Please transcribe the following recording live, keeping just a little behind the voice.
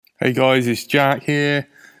Hey guys, it's Jack here.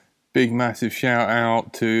 Big massive shout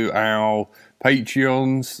out to our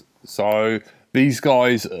Patreons. So these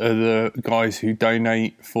guys are the guys who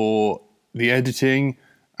donate for the editing,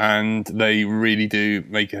 and they really do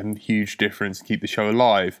make a huge difference to keep the show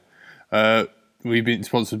alive. We've been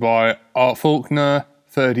sponsored by Art Faulkner,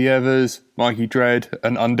 30 Evers, Mikey Dread,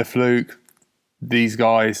 and Underfluke. These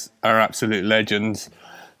guys are absolute legends.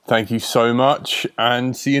 Thank you so much,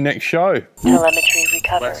 and see you next show. Telemetry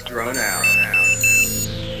recovered. Let's drone out.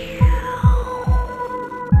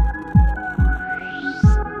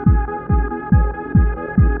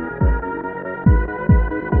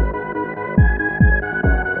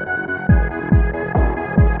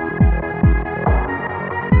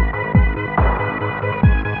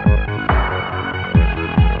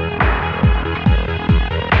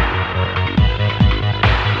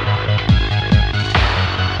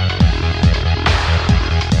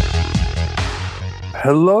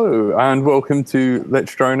 Hello and welcome to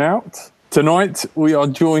Let's Drone Out. Tonight we are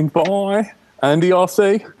joined by Andy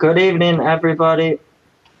RC, Good evening, everybody.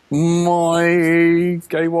 my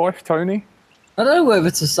gay wife Tony. I don't know whether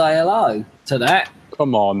to say hello to that.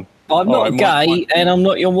 Come on, I'm not All right, gay and I'm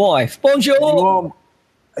not your wife. Bonjour.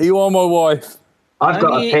 you are my wife. I've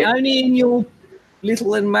got a pic. Only in your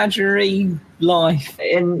little imaginary life.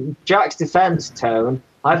 In Jack's defense, Tone,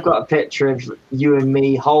 I've got a picture of you and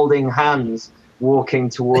me holding hands, walking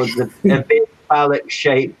towards a big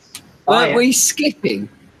phallic-shaped Weren't iron. we skipping?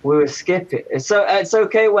 We were skipping. So it's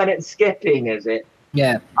okay when it's skipping, is it?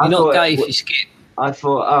 Yeah, I you're thought not gay it if you skip. I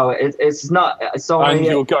thought, it's not. It's And only.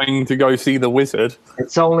 you're going to go see the wizard.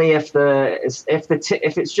 It's only if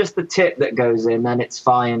it's just the tip that goes in, then it's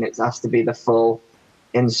fine. It has to be the full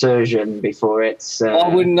insertion before it's. I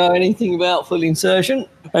wouldn't know anything about full insertion.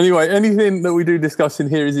 Anyway, anything that we do discuss in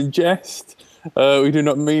here is in jest. We do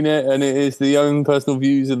not mean it, and it is the own personal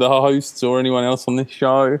views of the hosts or anyone else on this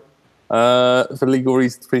show. For legal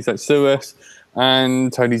reasons, please don't sue us.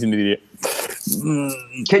 And Tony's an idiot.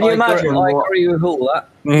 Can you imagine? I agree with all that.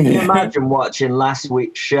 Can you imagine watching last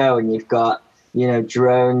week's show and you've got,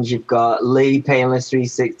 drones, you've got Lee, Painless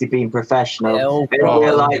 360 being professional, Hell, and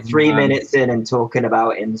we're like 3 man. minutes in and talking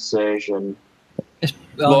about insertion.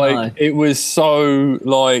 It was so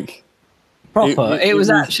Proper. It was it was-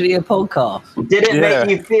 actually a podcast. Did it Yeah. make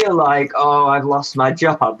you feel like, oh, I've lost my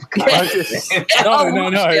job? I just, no. I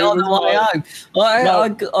watched it It on was the way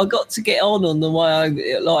like- home. I got to get on the way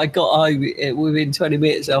home. Like I got home within 20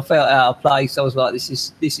 minutes. I felt out of place. I was like, this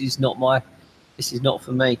is not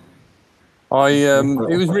for me.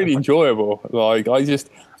 it was really enjoyable. Like I just,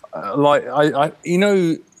 I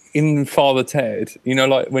in Father Ted,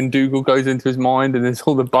 like when Dougal goes into his mind and there's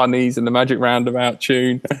all the bunnies and the Magic Roundabout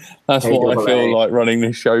tune. That's what I feel like running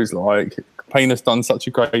this show's like. Payne has done such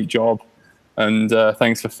a great job, and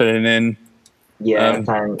thanks for filling in. Yeah,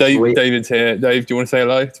 thanks. David's here. Dave, do you want to say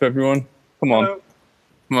hello to everyone? Come on, Hello.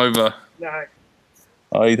 come over. No.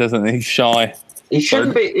 Oh, he doesn't. He's shy. He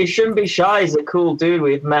shouldn't be shy. He's a cool dude.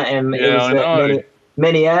 We've met him. He Yeah, was I at know.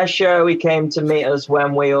 Mini Air Show. He came to meet us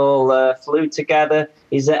when we all flew together.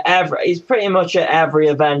 He's pretty much at every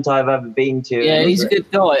event I've ever been to. Yeah, he's a good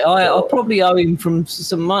guy. I probably owe him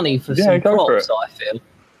some money for Yeah, some go for props. it. I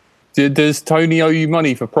feel. Does Tony owe you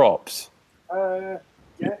money for props? Yeah.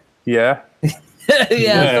 Yeah. I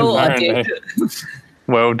thought I did. apparently.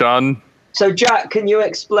 Well done. So, Jack, can you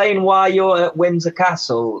explain why you're at Windsor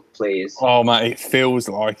Castle, please? Oh, mate, it feels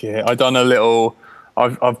like it. I've done a little.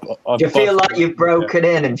 I've Do you feel like you've broken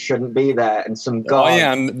in and shouldn't be there, and some guy? I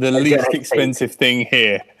am the Okay. least expensive thing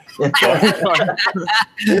here.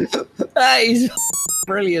 That is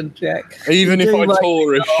brilliant, Jack. Even You if do I make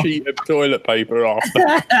tore me a sheet of toilet paper off,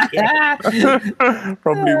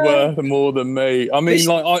 probably worth more than me. I mean,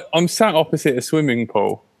 I'm sat opposite a swimming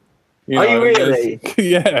pool. Are you really?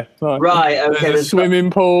 Yeah. Right, okay, There's a there's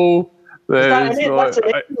swimming pool. There's That's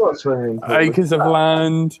an indoor swimming pool. acres of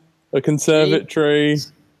land, a conservatory.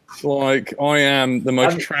 Like, I am the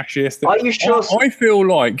most Um, trashiest. are you sure- I feel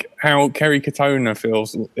like how Kerry Katona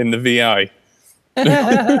feels in the VA.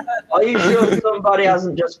 Are you sure somebody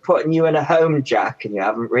hasn't just put you in a home, Jack, and you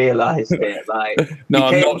haven't realised it? Like,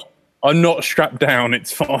 No, you I'm not strapped down.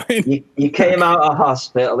 It's fine. You came out of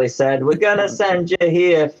hospital. They said, we're going to send you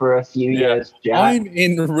here for a few years, Jack. I'm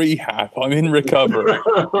in rehab. I'm in recovery.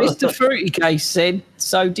 Mr. Fruity Case said,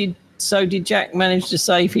 so did Jack manage to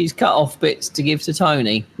save his cut-off bits to give to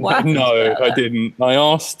Tony? What happened No, to that? I didn't. I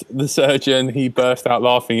asked the surgeon. He burst out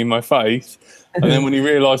laughing in my face. And then when he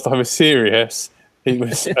realised I was serious, he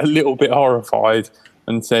was a little bit horrified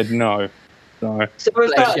and said no. No. So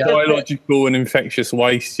was Bless that, you. Biological and infectious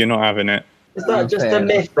waste, you're not having it. Is that just fair a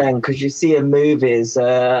myth then? Because you see in movies,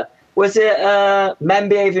 was it Men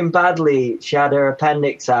Behaving Badly? She had her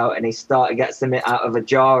appendix out, and he gets them out of a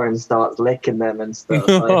jar and starts licking them and stuff.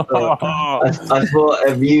 I thought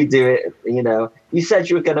of you do it. You know, you said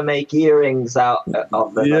you were going to make earrings out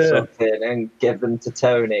of them or something and give them to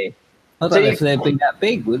Tony. I don't know if they'd be that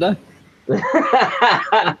big, would they?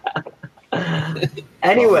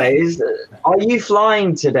 Anyways, are you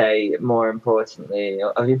flying today? More importantly,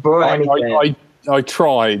 have you brought anything? I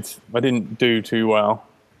tried. I didn't do too well.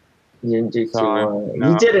 You didn't do too well.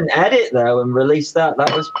 No. You did an edit though and released that.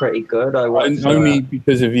 That was pretty good. I watched only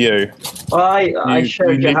because of you. Well, I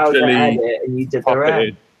showed you how to edit, and you did the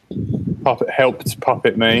rest. Helped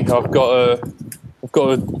puppet me. I've got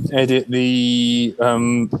to edit the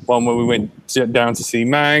one where we went down to see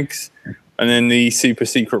Mags, and then the super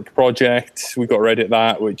secret project. We got to edit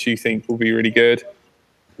that, which you think will be really good.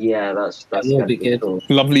 Yeah, that's will be good. Cool.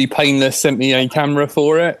 Lovely Painless sent me a camera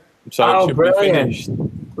for it, so it should be finished.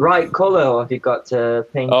 Right colour, or have you got to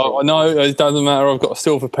paint it? No, it doesn't matter. I've got a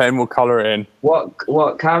silver pen. We'll colour it in.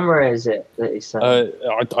 What camera is it that you sent? I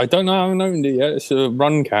don't know. I haven't opened it yet. It's a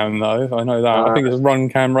Runcam though. I know that. I think it's a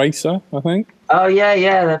Runcam Racer. I think. Oh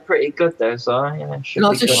yeah, they're pretty good though. So yeah, can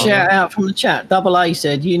I just shout out from the chat? Double A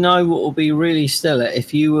said, "You know what will be really stellar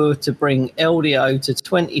if you were to bring LDO to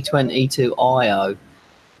 2020 to IO.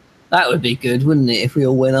 That would be good, wouldn't it? If we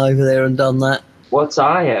all went over there and done that." What's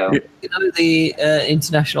IO? You know, the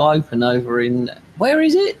International Open over in... Where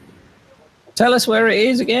is it? Tell us where it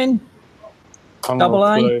is again. Double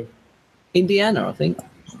A? Indiana, I think.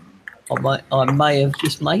 I may have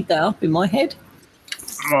just made that up in my head.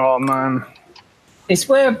 Oh, man. It's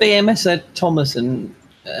where BMS Ed Thomason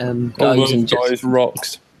goes and just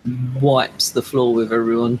rocks. Wipes the floor with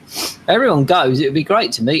everyone. Everyone goes. It would be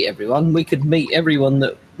great to meet everyone. We could meet everyone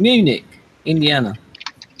that... Munich, Indiana.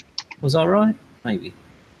 Was I right? Maybe.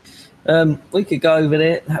 We could go over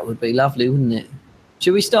there. That would be lovely, wouldn't it?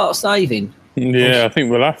 Should we start saving? Yeah, I think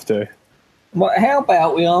we'll have to. Well, how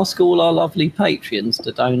about we ask all our lovely Patreons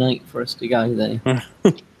to donate for us to go there?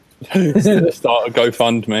 Start a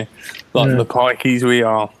GoFundMe, like the pikeys we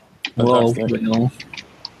are. Well, we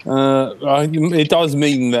are. It does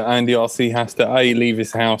mean that Andy RC has to A, leave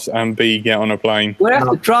his house, and B, get on a plane. We'll have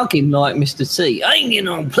to drug him like Mr. T. I ain't getting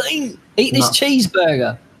on a plane. Eat this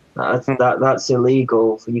cheeseburger. That's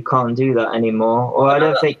illegal. You can't do that anymore. Or I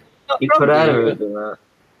don't think you could ever do that.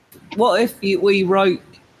 What if you wrote,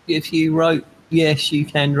 yes, you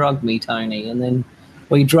can drug me, Tony, and then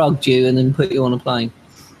we drugged you and then put you on a plane?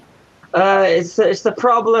 It's the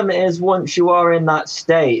problem is once you are in that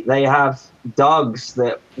state, they have dogs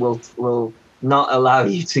that will not allow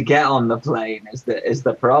you to get on the plane. Is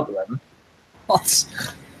the problem? What?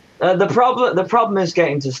 The problem is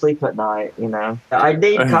getting to sleep at night. You know, I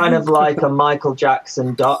need kind of like a Michael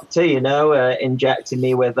Jackson doctor. You know, injecting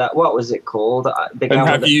me with that. What was it called?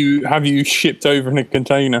 And have you shipped over in a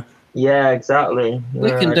container? Yeah, exactly.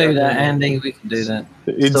 We can do that, Andy. We can do that.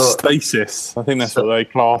 It's stasis. I think that's what they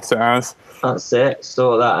class it as. That's it.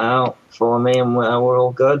 Sort that out for me, and we're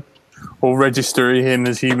all good. Or register him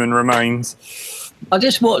as human remains. I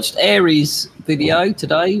just watched Aries' video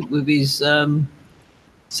today with his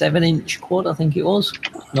 7-inch quad. I think it was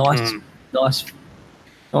nice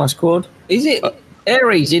quad. Is it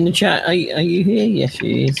Aries in the chat? Are you here? Yes,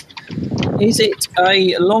 she is. Is it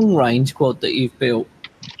a long range quad that you've built?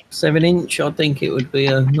 7-inch, I think it would be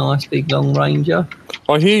a nice big long ranger.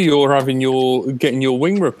 I hear you're getting your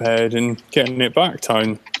wing repaired and getting it back,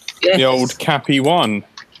 Tone. Yes. The old Cappy 1.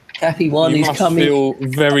 Cappy 1 is coming. You must feel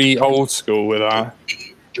very old school with that.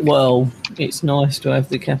 Well, it's nice to have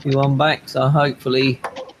the Cappy 1 back, so hopefully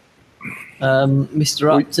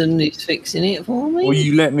Mr. Upton is fixing it for me. Will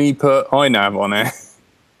you let me put iNav on it?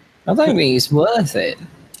 I don't think it's worth it.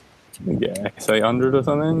 Yeah, say 800 or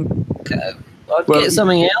something. I'd get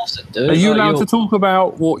something else to do. Are you allowed to talk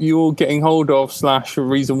about what you're getting hold of / a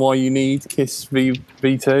reason why you need KISS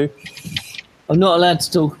V2? I'm not allowed to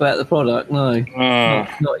talk about the product, no.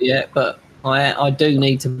 Not yet, but I do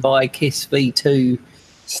need to buy KISS V2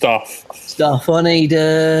 stuff. I need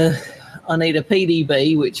a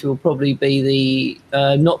PDB, which will probably be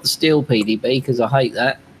the not the steel PDB because I hate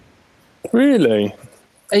that. Really?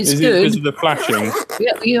 It's good. Because of the flashing?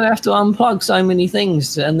 Yeah, you have to unplug so many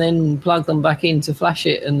things and then plug them back in to flash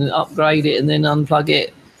it and upgrade it and then unplug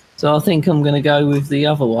it. So I think I'm going to go with the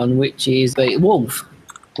other one, which is the Wolf.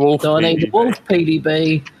 So I need the Wolf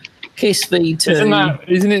PDB, KISS V2.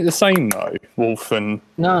 Isn't it the same though? Wolf and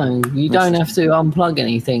no, you don't have to unplug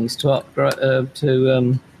any things to upgrade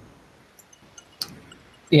to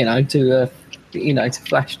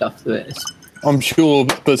flash stuff to it. I'm sure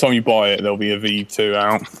by the time you buy it, there'll be a V2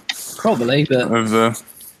 out Probably, but of the.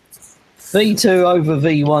 V2 over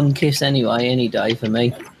V1 Kiss anyway, any day for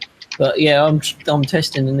me. But yeah, I'm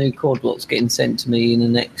testing the new quad what's getting sent to me in the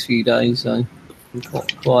next few days, so I'm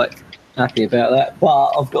quite happy about that.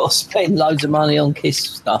 But I've got to spend loads of money on Kiss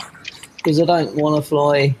stuff because I don't want to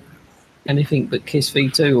fly anything but Kiss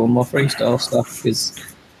V2 on my freestyle stuff because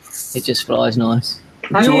it just flies nice.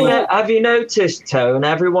 Have you noticed, Tone?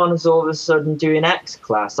 Everyone's all of a sudden doing X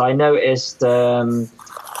class. I noticed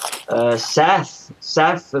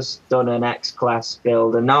Seth has done an X class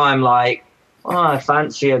build, and now I'm like, oh, I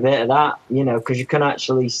fancy a bit of that, because you can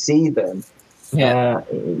actually see them. Yeah,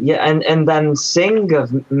 and then Sing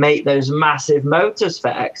make those massive motors for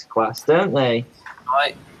X class, don't they?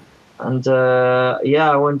 right. And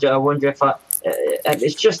I wonder if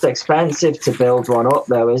it's just expensive to build one up,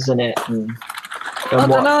 though, isn't it? I don't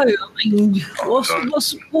know. I mean, what's a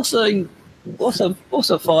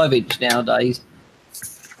 5-inch nowadays?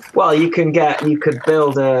 Well, you could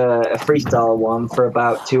build a freestyle one for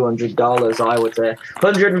about $200. I would say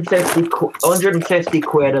 150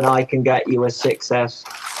 quid, and I can get you a 6S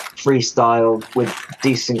freestyle with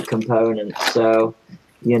decent components. So,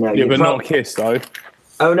 Yeah, but not Kiss though.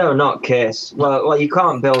 Oh no, not Kiss. Well, you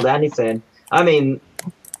can't build anything. I mean,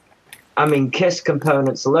 Kiss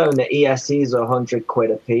components alone, the ESCs are 100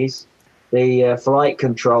 quid a piece. The flight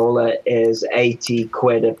controller is 80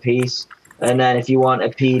 quid a piece. And then if you want a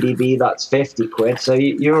PDB, that's 50 quid. So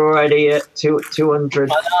you're already at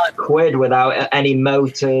 200 quid without any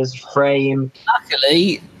motors, frame.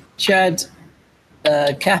 Luckily, Chad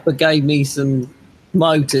Kappa gave me some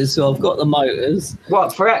motors, so I've got the motors.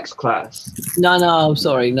 What, for X class? No, I'm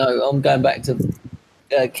sorry. No, I'm going back to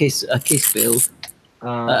a Kiss build.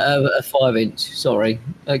 A 5-inch, sorry.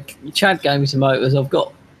 Chad gave me some motors. I've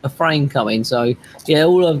got a frame coming, so yeah,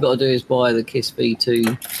 all I've got to do is buy the Kiss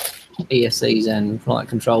V2 ESCs and flight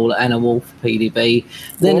controller and a Wolf PDB.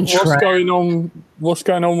 Then what's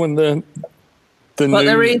going on with the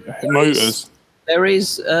new motors? There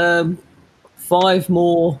is 5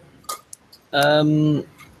 more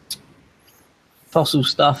fossil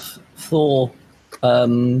stuff for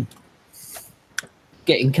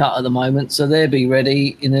getting cut at the moment, so they'll be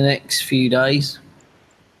ready in the next few days.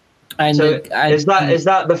 And so is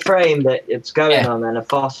that the frame that it's going on then? A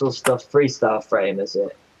fossil stuff freestyle frame, is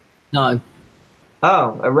it? No.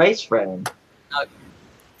 Oh, a race frame? No.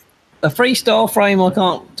 A freestyle frame I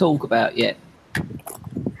can't talk about yet.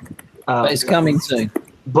 But it's coming soon.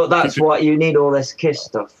 But that's what you need all this Kiss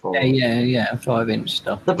stuff for. Yeah, 5-inch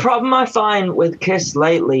stuff. The problem I find with Kiss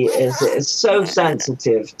lately is it is so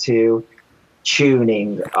sensitive to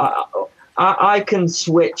tuning. I can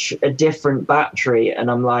switch a different battery and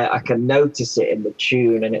I'm like, I can notice it in the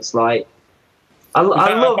tune, and it's like, I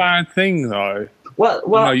love a bad thing though. Well,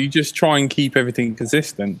 no, you just try and keep everything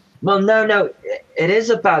consistent. Well, no, it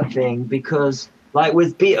is a bad thing because, like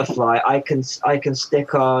with Betafly, I can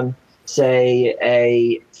stick on, say,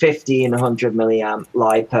 a 1500 milliamp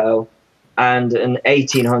LiPo and an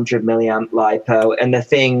 1800 milliamp LiPo, and the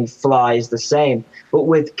thing flies the same. But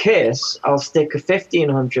with Kiss, I'll stick a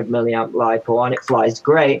 1500 milliamp LiPo on, it flies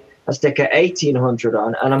great. I stick a 1800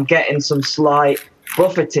 on, and I'm getting some slight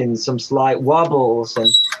buffeting, some slight wobbles.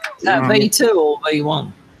 And V2 or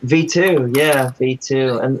V1? V2, yeah,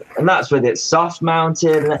 V2, and that's with it soft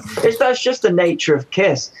mounted. And that's just the nature of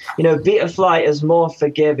Kiss. Betaflight is more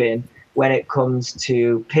forgiving when it comes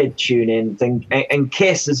to PID tuning, and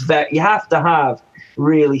Kiss is you have to have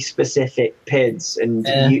really specific PIDs and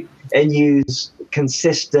use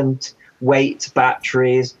consistent weight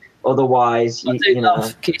batteries. Otherwise, I do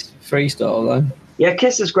love Kiss freestyle though. Yeah,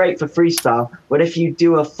 Kiss is great for freestyle, but if you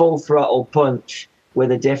do a full throttle punch with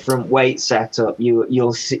a different weight setup,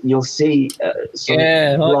 you'll see.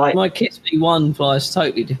 My Kiss V1 flies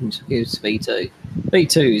totally different to Kiss V2.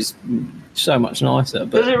 V2 is so much nicer.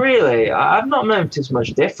 But does it really? I've not noticed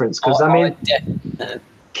much difference because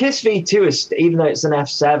Kiss V2 is, even though it's an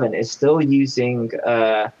F7, is still using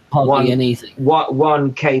hardly anything.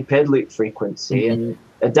 1K PID loop frequency and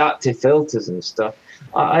adaptive filters and stuff.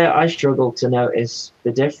 I struggle to notice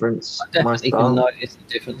the difference. I definitely can notice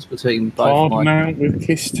the difference between both. Hard mount with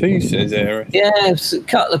Kiss 2, says Eric. Yeah, a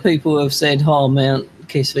couple of people have said hard mount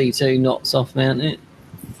Kiss V2, not soft mount it.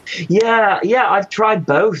 Yeah, I've tried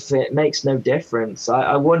both. It makes no difference.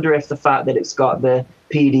 I wonder if the fact that it's got the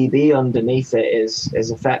PDB underneath it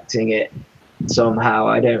is affecting it somehow.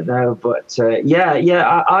 I don't know, but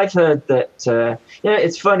I've heard that.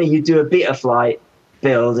 It's funny. You do a Betaflight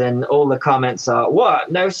build and all the comments are,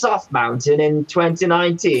 what, no soft mounting in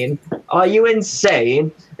 2019? Are you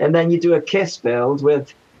insane? And then you do a Kiss build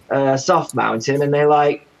with Soft Mountain, and they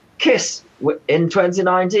like kiss in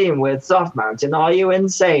 2019 with Soft Mountain. Are you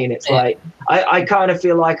insane? It's like I kind of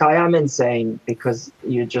feel like I am insane because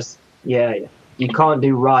you just you can't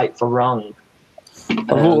do right for wrong. I've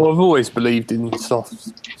always believed in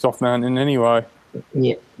Soft Mountain anyway.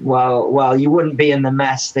 Yeah, well, you wouldn't be in the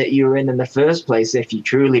mess that you were in the first place if you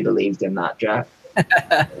truly believed in that, Jack.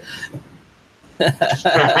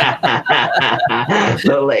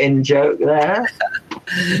 Little in joke there.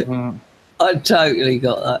 I totally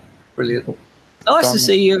got that. Brilliant. Nice to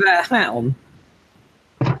see you without a hat on.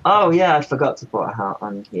 Oh yeah, I forgot to put a hat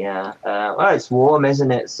on. Yeah. Well, it's warm,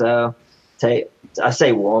 isn't it? So, I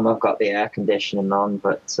say warm. I've got the air conditioning on,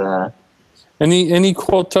 but. Any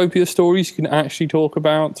Quadtopia stories you can actually talk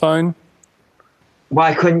about, Tone?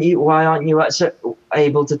 Why aren't you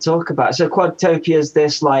able to talk about it? So Quadtopia is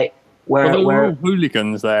this like where all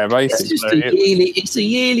hooligans there basically. It's a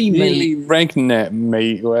yearly meet. Regnet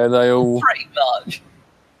meet where they all pretty much.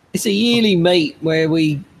 It's a yearly meet where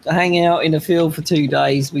we hang out in a field for 2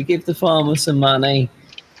 days. We give the farmers some money.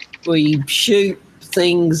 We shoot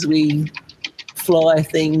things. We fly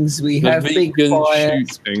things. We have big fires.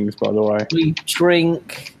 Shoot things, by the way. We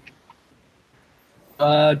drink.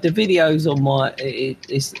 The video's on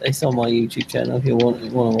it's on my YouTube channel if you want to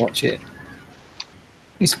watch it.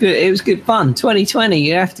 It's good. It was good fun. 2020,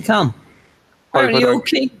 you have to come. Apparently your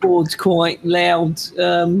keyboard's quite loud,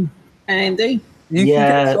 Andy. You can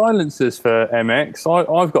get silencers for MX.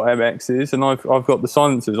 I've got MXs and I've got the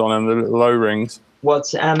silencers on them, the little low rings.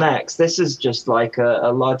 What's MX? This is just like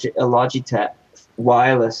a Logitech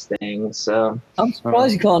wireless thing. So I'm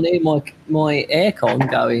surprised you can't hear my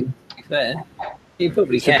aircon going. To be fair, you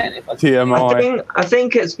probably can. If TMI. I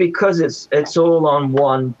think it's because it's all on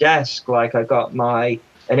one desk. Like I got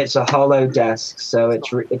and it's a hollow desk, so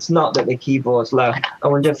it's not that the keyboard's low. I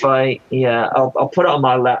wonder if I'll put it on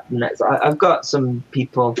my lap next. I've got some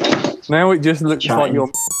people. Now it just looks like you're.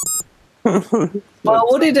 Well,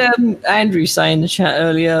 what did Andrew say in the chat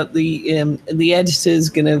earlier? The editor's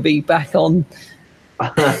going to be back on.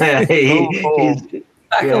 He's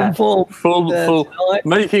back on form. Full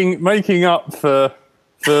making up for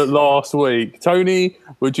last week. Tony,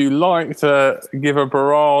 would you like to give a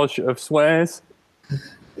barrage of swears?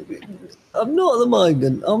 I'm not at the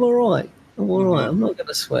moment. I'm all right. I'm not going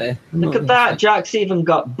to swear. Look at that. Jack's even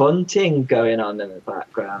got bunting going on in the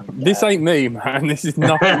background. This ain't me, man. This is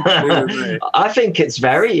nothing to do with me. I think it's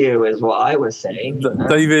very you, is what I was saying.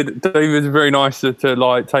 David's very nice to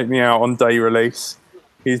like take me out on day release.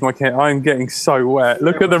 He's my cat. I'm getting so wet.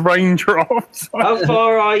 Look at the raindrops. How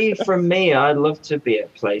far are you from me? I'd love to be at a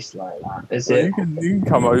place like that. You can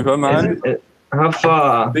come over, man. How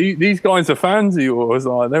far? These guys are fans of yours.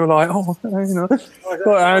 Like they were like, oh,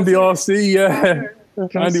 Andy RC, yeah.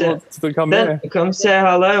 Andy wants to come there. Come say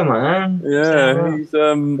hello, man. Yeah. He's,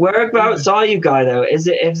 whereabouts are you, guy? Though, is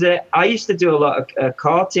it? I used to do a lot of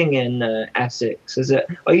karting in Essex.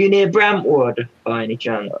 Are you near Brentwood by any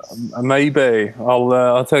chance? Maybe.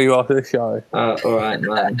 I'll tell you after the show. All right,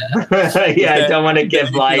 man. I don't want to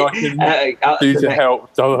give like do to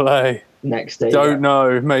help. AA. Next day. Don't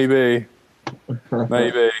know. Maybe.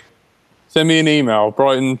 Send me an email.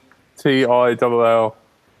 Brighton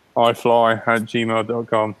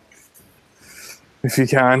TILLIFly@gmail.com if you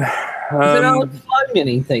can. Have you flown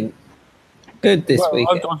anything good this week?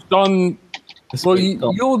 I've done. Well,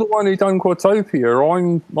 you're the one who done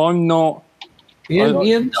Quadtopia. I'm not.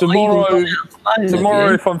 Tomorrow,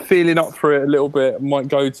 if I'm feeling up for it a little bit, I might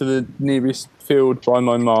go to the nearest field by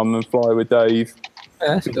my mum and fly with Dave.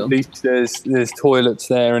 At least there's toilets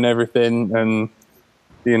there and everything, and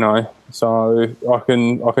so I'm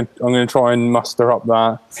going to try and muster up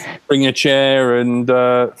that. Bring a chair and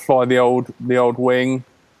fly the old wing.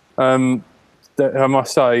 I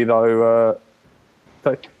must say though,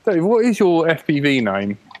 Dave, what is your FPV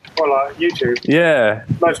name? Well, YouTube. Yeah.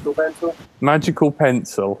 Magical Pencil. Magical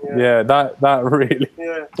Pencil. Yeah, that really.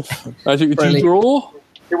 Yeah. Magic. Did you draw?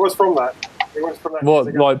 It was from that.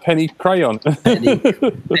 What, like Penny Crayon? Penny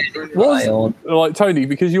Crayon. Like Tony,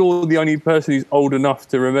 because you're the only person who's old enough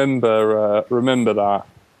to remember that.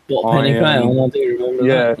 What, Penny Crayon? I do remember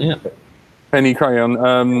that. Yeah. Penny Crayon.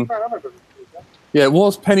 Yeah,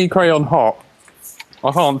 was Penny Crayon hot?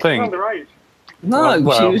 I can't think. Underage. No,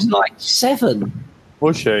 she was like 7.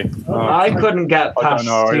 Was she? I couldn't get past.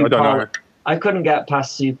 I don't know. I couldn't get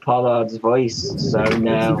past Sue Pollard's voice, so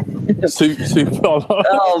no. Sue Pollard.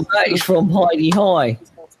 Oh, that is from Heidi High.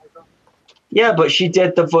 Yeah, but she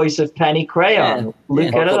did the voice of Penny Crayon. Yeah.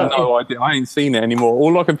 Look Yeah. it I've up. got no idea. I ain't seen it anymore.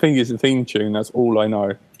 All I can think is the theme tune. That's all I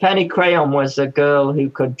know. Penny Crayon was a girl who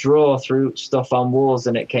could draw through stuff on walls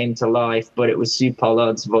and it came to life, but it was Sue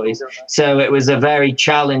Pollard's voice. So it was a very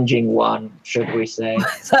challenging one, should we say.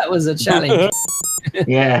 That was a challenge.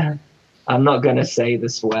 Yeah. I'm not going to say the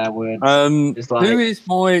swear word. It's like- Who is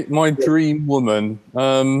my dream woman?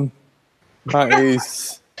 That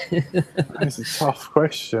is that's a tough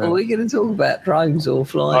question. Are we going to talk about drones or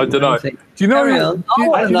flying? I don't know. anything? Do you know? Carry on. Do I you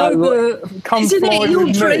wanna know the Come Isn't Fly it your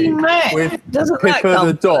With dream, Me Matt? with Doesn't that Pippa come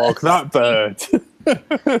the dog? That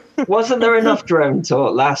bird. Wasn't there enough drone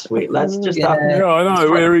talk last week? Let's just Yeah. Yeah, I know.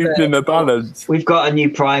 We're evening the balance. We've got a new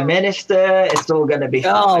prime minister. It's all going to be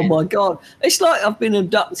Oh fine. my god! It's like I've been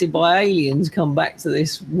abducted by aliens. Come back to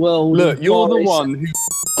this world. Look, of you're the Boris. one who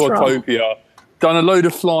Autopia, done a load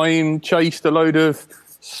of flying, chased a load of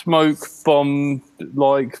smoke from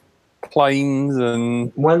like planes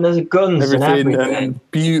and When there's guns and everything, everything.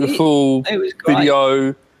 and beautiful It was great.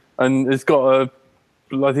 video, and it's got a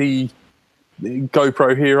bloody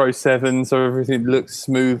GoPro Hero 7, so everything looks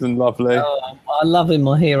smooth and lovely. Oh, I love him,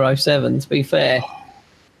 my Hero 7. To be fair,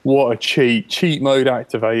 What a cheat mode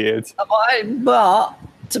activated. but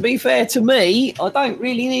to be fair to me, I don't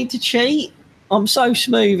really need to cheat. I'm so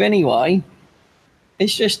smooth anyway.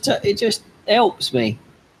 It's just it just helps me.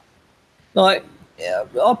 Like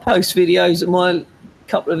I post videos. My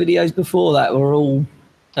couple of videos before that were all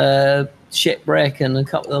shipwreck, and a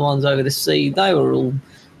couple of the ones over the sea. They were all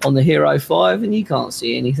on the Hero 5, and you can't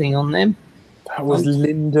see anything on them. That was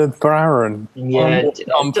Linda Barron. Yeah,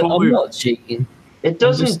 I'm I'm not cheating. it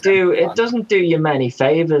doesn't do you many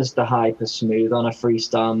favors. The hyper smooth on a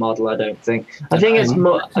freestyle model, I don't think. I think it's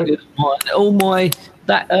more. all my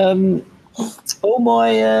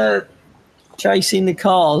chasing the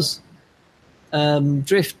cars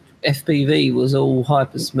drift FPV was all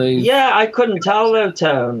hyper smooth. Yeah, I couldn't tell though,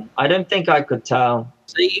 Tone. I don't think I could tell.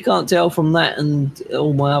 See, you can't tell from that and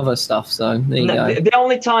all my other stuff. So there you go. The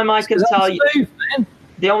only time I can 'Cause I'm tell you, smooth, man.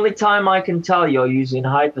 the only time I can tell you're using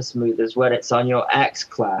hyper smooth is when it's on your X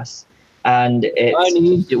class, and I only it's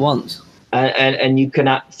used it once. and you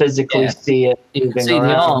can physically Yeah. see it You can moving see the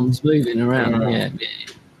around. arms moving around. Yeah.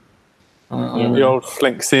 Yeah. The old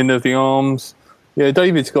flexing of the arms. Yeah,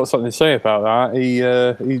 David's got something to say about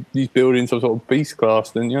that. He's building some sort of beast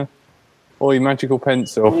class, didn't you? Or your magical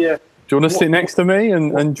pencil. Yeah. Do you want to sit next to me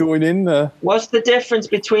and join in the? What's the difference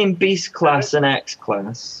between Beast class and X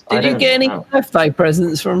class? I Did you don't get any know. birthday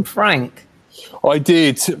presents from Frank? I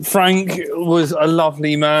did. Frank was a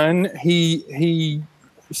lovely man. He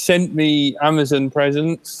sent me Amazon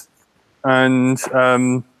presents, and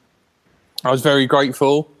I was very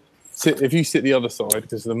grateful. If you sit the other side,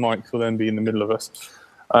 because the mics will then be in the middle of us.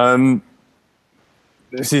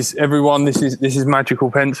 This is everyone. This is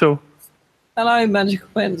Magical Pencil. Hello, Magical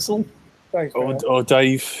Pencil. Thanks, Or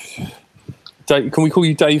Dave. Can we call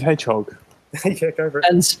you Dave Hedgehog? yeah, go for it.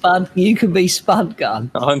 And Spud, you could be Spud Gun.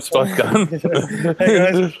 I'm Spud Gun.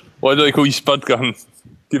 Hey, guys. Why do they call you Spud Gun?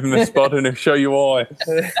 Give him a spud and he'll show you why.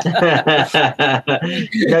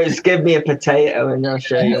 No, just give me a potato and I'll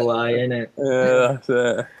show you why, innit? Yeah, that's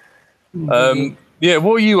it. Yeah,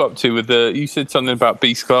 what are you up to with the? You said something about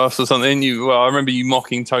Beast Class or something. I remember you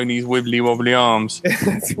mocking Tony's wibbly wobbly arms.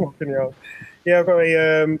 It's walking you on. Yeah, I've got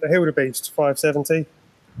a Hildebeest 570.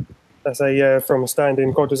 That's a from a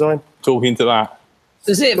stand-in quad design. Talking to that.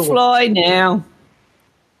 Does it fly now?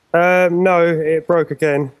 No, it broke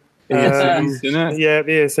again. Isn't it? Yeah,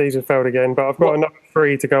 the ESCs have failed again, but I've got another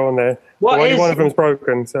 3 to go on there. What Only is- one of them's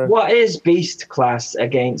broken, so What is Beast class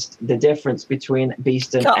against the difference between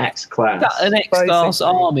Beast and Cut- X class? Cut an X-Class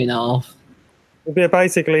Basically. arm in half. yeah,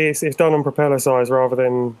 basically it's done on propeller size rather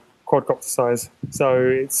than quadcopter size. So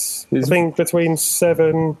it's I think between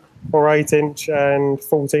 7 or 8 inch and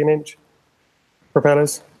 14 inch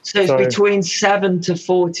propellers. So it's between 7 to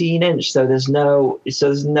 14 inch. So there's no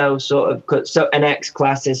sort of. So an X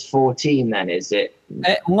class is 14. Then is it?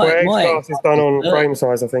 Well, X-Class is done on frame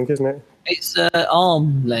size, I think, isn't it? It's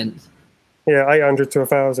arm length. Yeah, 800 to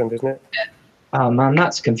 1,000, isn't it? Oh man,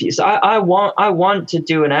 that's confusing. I want to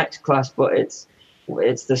do an X class, but it's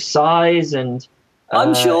the size and.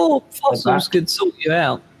 I'm sure back. Fossils could sort you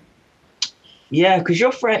out. Yeah, because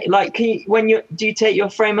your frame, like, do you take your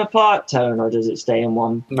frame apart, Tone, or does it stay in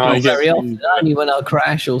one? No, Not you very get- often, only when I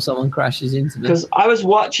crash or someone crashes into me. Because I was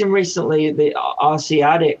watching recently the RC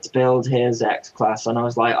Addict build his X class, and I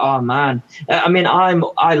was like, oh man. I mean,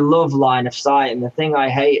 I love line of sight, and the thing I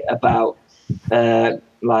hate about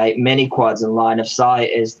like mini quads and line of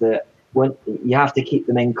sight is that when you have to keep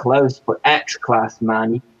them in close. But X class,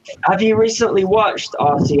 man, Have you recently watched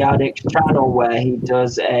RC Addict's channel where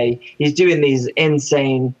he's doing these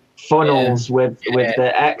insane funnels with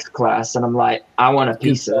the X Class, and I'm like, I want a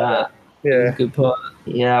piece of that. Yeah, Good part.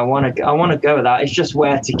 Yeah, I want to go with that. It's just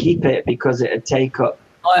where to keep it because it'd take up.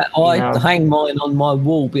 I hang mine on my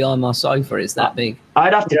wall behind my sofa. It's that big.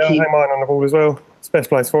 I'd have to I keep hang mine on the wall as well. It's the best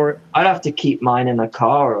place for it. I'd have to keep mine in a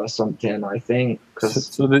car or something, I think. Cause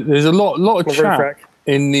So there's a lot of The roof chat rack.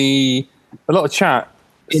 a lot of chat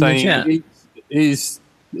In the saying chat? is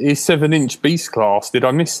 7-inch Beast Class. Did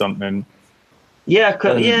I miss something? yeah,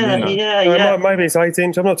 Maybe it's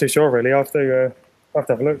 8-inch. I'm not too sure really. I have to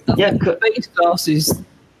have a look. yeah. Base class is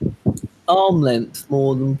arm length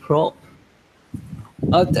more than prop.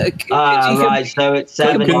 Right. So it's you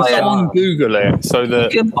 7 can Can buy someone Google it so You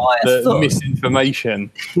that can buy a the Thor. misinformation?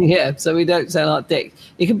 Yeah, so we don't sound like dicks.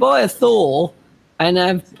 You can buy a Thor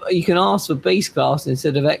and you can ask for Beast Class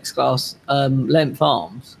instead of X Class length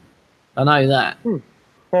arms. I know that.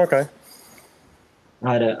 Okay.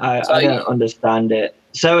 I don't understand it.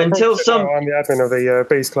 So I'm the admin of the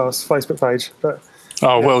Beast Class Facebook page, but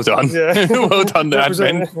Oh, well done. Yeah. Well done,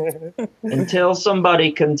 admin. until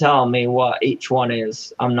somebody can tell me what each one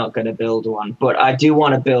is, I'm not going to build one. But I do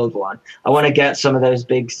want to build one. I want to get some of those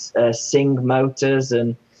big Sing motors,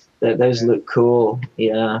 and those look cool.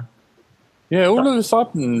 Yeah. Yeah, all of a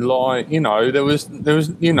sudden, like, there was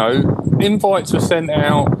invites were sent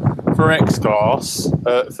out for X Class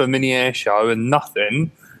for Mini Air Show and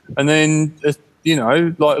nothing, and then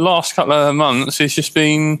like last couple of months, it's just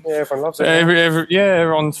been Everyone loves it.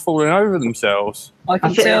 everyone's falling over themselves. I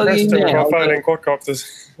can think tell you Rest of now, our failing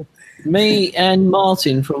quadcopters. me and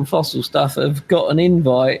Martin from Fossil Stuff have got an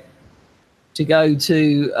invite to go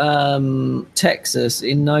to Texas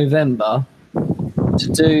in November to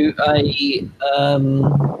do an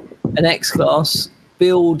X-Class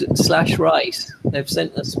build/race. They've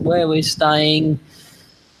sent us where we're staying,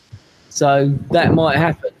 so that might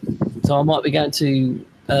happen. So I might be going to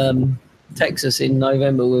Texas in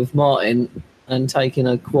November with Martin and taking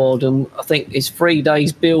a quad, and I think it's 3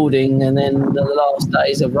 days building and then the last day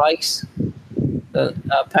is a race.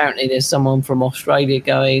 Apparently there's someone from Australia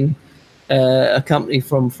going, a company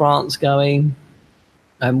from France going,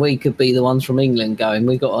 and we could be the ones from England going.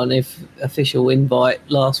 We got an official invite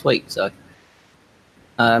last week, so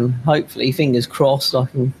hopefully, fingers crossed, I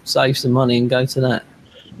can save some money and go to that.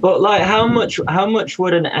 But like, how much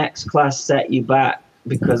would an X Class set you back?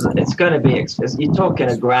 Because it's going to be expensive. You're talking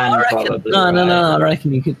 $1,000 probably. No. I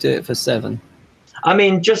reckon you could do it for 7. I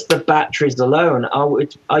mean, just the batteries alone.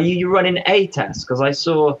 Are you running 8S? Because I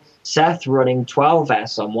saw Seth running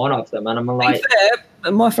 12S on one of them, and I'm like,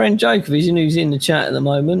 fair, my friend Djokovic, who's in the chat at the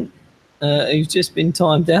moment, who's just been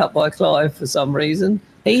timed out by Clive for some reason,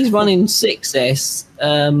 he's running 6S,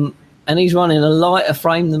 and he's running a lighter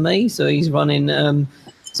frame than me. So he's running.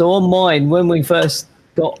 So on mine, when we first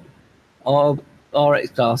got our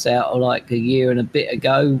X Class out, like a year and a bit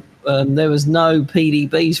ago, there was no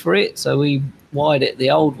PDBs for it, so we wired it the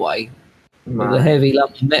old way with a heavy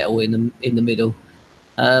lump of metal in the middle.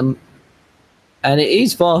 And it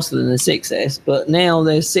is faster than the 6S, but now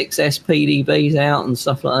there's 6S PDBs out and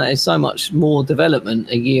stuff like that. There's so much more development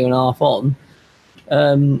a year and a half on.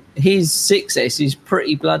 His 6S is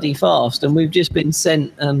pretty bloody fast, and we've just been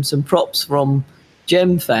sent some props from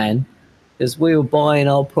GemFan, because we were buying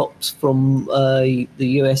our props from the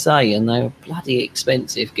USA, and they were bloody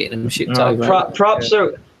expensive getting them shipped over. Props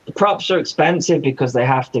are expensive because they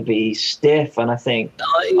have to be stiff, and I think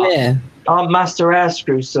aren't Master Air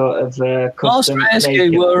Screw sort of custom? Master Air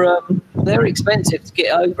Screw were they're expensive to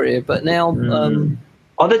get over here, but now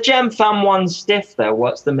are the GemFan ones stiff though?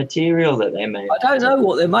 What's the material that they made? I don't know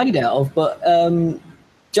what they're made out of, but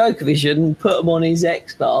Djokovic put them on his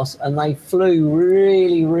X Class, and they flew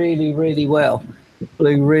really, really, really well.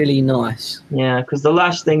 Flew really nice. Yeah, because the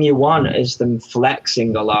last thing you want is them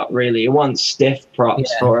flexing a lot. Really, you want stiff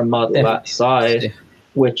props for a model that size,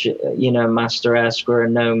 which Master Air Screw are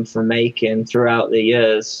known for making throughout the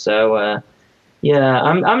years. So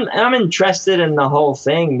I'm interested in the whole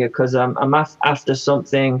thing because I'm after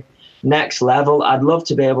something next level. I'd love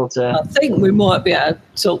to be able to. I think we might be able to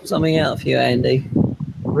sort something out for you, Andy.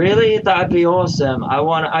 Really, that'd be awesome.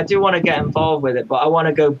 I do want to get involved with it, but I want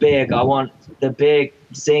to go big. I want the big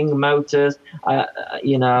Sing motors. I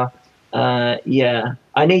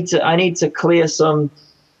need to clear some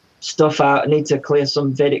stuff out. I need to clear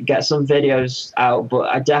some get some videos out, but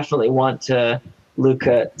I definitely want to look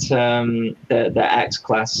at the X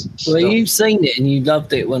Class stuff. Well, you've seen it and you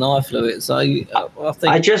loved it when I flew it, so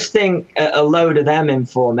I just think a load of them in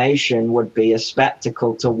formation would be a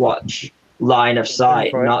spectacle to watch line of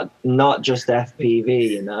sight, Right. not just FPV,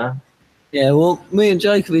 you know. Yeah, well, me and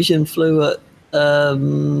Jacovision flew at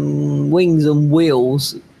Wings and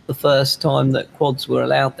Wheels the first time that quads were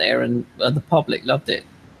allowed there, and the public loved it.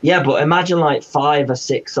 Yeah, but imagine like 5 or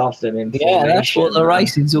 6 of them in Yeah, formation. that's what the man.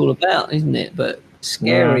 racing's all about, isn't it? But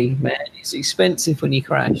scary, man. It's expensive when you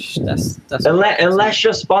crash. That's Unless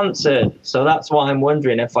you're sponsored. So that's why I'm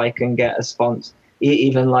wondering if I can get a sponsor,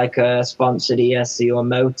 even like a sponsored ESC or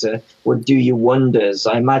motor would do you wonders.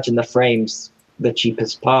 I imagine the frame's the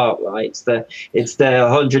cheapest part, right? It's the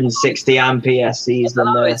 160 amp ESCs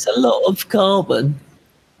and the. It's a lot of carbon.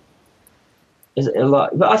 Is it a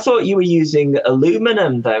lot? But I thought you were using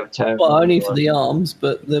aluminum though, Tony. Well, only for the arms,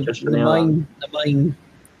 but the Just for the arms. main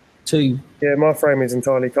two. Yeah, my frame is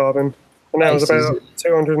entirely carbon, and that was Bases. about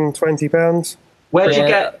 £220.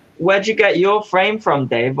 Where'd you get your frame from,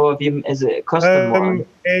 Dave? Or is it a custom one?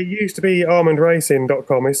 It used to be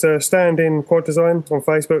almondracing.com. It's a stand-in quad design on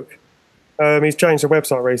Facebook. He's changed the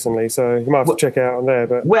website recently, so you might have to check it out on there.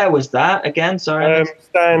 But Where was that again? Sorry.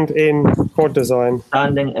 stand-in quad design.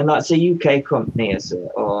 Standing, and that's a UK company, is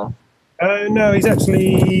it? Or No, he's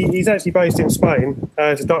actually based in Spain.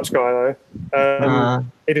 It's a Dutch guy though.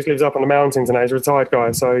 He just lives up on the mountains and he's a retired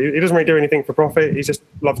guy, so he doesn't really do anything for profit. He just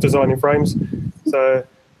loves designing frames. So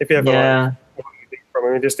if you ever like,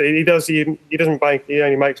 from him, he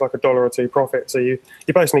only makes like $1 or $2 profit. So you're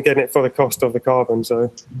basically getting it for the cost of the carbon.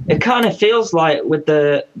 So it kind of feels like with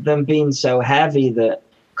them being so heavy that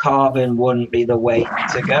carbon wouldn't be the way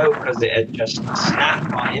to go because it'd just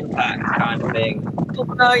snap on impact, kind of thing.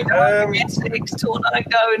 Tornado in Essex.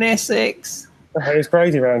 Tornado in Essex. it's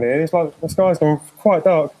crazy around here. It's like the sky's gone quite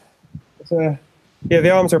dark. The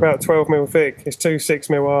arms are about 12 mil thick. It's 2 6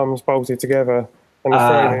 mil arms bolted together,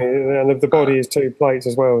 and the body is 2 plates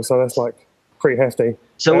as well. So that's like pretty hefty.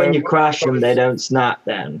 So when you crash them, they don't snap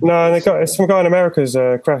then? No, some guy in America's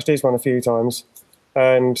crashed his one a few times,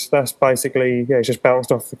 and that's basically it's just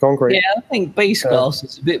bounced off the concrete. Yeah, I think Beast class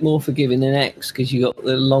is a bit more forgiving than X because you got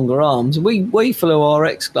the longer arms. We flew our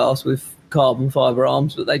X class with carbon fibre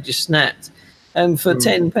arms, but they just snapped. And for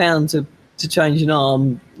 £10 to change an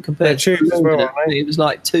arm compared to cheap as well, aren't they? it was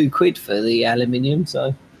like £2 for the aluminium.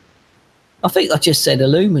 So I think I just said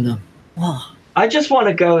aluminum. Wow. I just want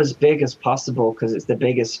to go as big as possible because it's the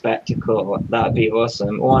biggest spectacle. That'd be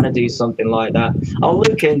awesome. I want to do something like that. I'll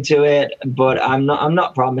look into it, but I'm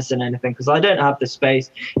not promising anything because I don't have the space.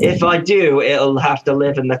 If I do, it'll have to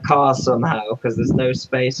live in the car somehow because there's no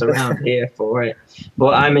space around here for it.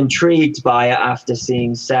 But I'm intrigued by it after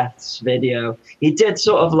seeing Seth's video. He did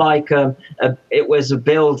sort of like it was a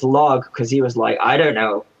build log because he was like, I don't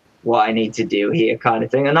know what I need to do here kind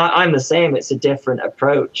of thing. And I'm the same. It's a different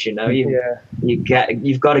approach, you know. You've got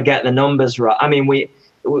to get the numbers right. I mean,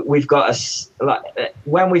 we've got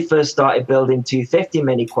when we first started building 250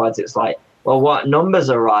 mini quads, it's like, well, what numbers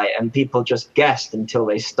are right? And people just guessed until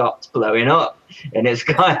they stopped blowing up. And it's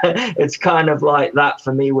kind of like that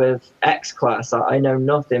for me with X class. I know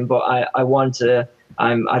nothing, but I want to.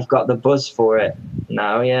 I've got the buzz for it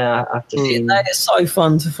now. Yeah, after seeing That is so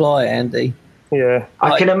fun to fly, Andy. Yeah,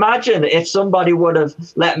 I can imagine if somebody would have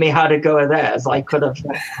let me have a go at theirs, I could have,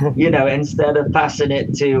 instead of passing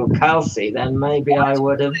it to Kelsey, then maybe I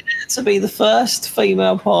would have. To be the first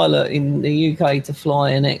female pilot in the UK to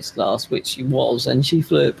fly an X class, which she was, and she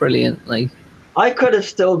flew it brilliantly. I could have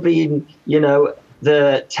still been,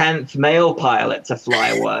 the 10th male pilot to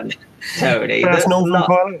fly one, Tony. that's not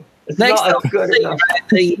pilot. It's Next not up, as good enough.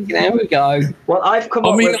 There we go. Well, I've come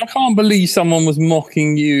up I mean, with... I can't believe someone was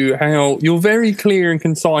mocking you. How you're very clear and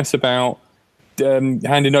concise about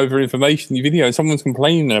handing over information in your video. Someone's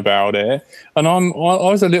complaining about it, and I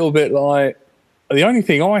was a little bit like, the only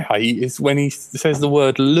thing I hate is when he says the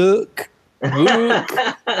word look,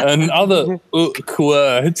 and other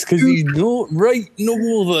words because he's not right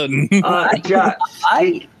northern. Jack,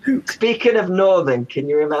 speaking of northern, can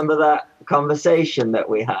you remember that conversation that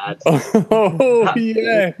we had? Oh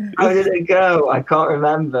yeah. How did it go? I can't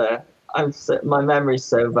remember. My memory's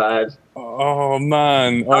so bad. Oh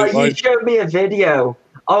man. You showed me a video.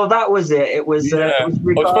 Oh, that was it. It was. Yeah. I was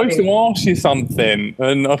supposed to ask you something,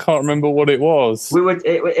 and I can't remember what it was.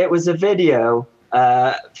 It was a video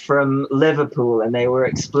from Liverpool, and they were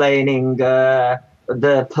explaining the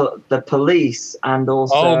police and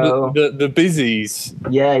also the busies.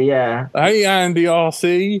 Yeah. Hey Andy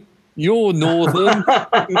RC, you're northern.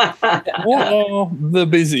 What are the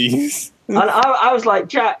busies? And I was like,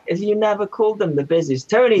 Jack, have you never called them the busies?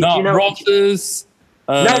 Tony, do you know? Rotters.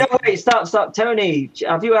 No, wait, stop. Tony,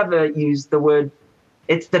 have you ever used the word?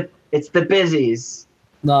 It's the busies.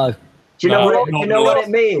 No. Do you know No, what it, not you know what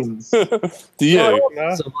really. it means? Do you?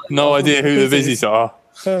 No, No idea who the Vizzies are.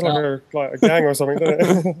 sounds like a gang or something,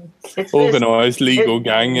 doesn't it? It's this- Organised, legal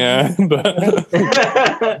gang, yeah. But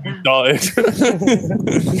started.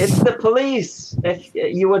 It's the police. If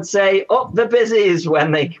you would say, "Up the busies"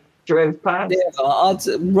 when they drove past. Yeah,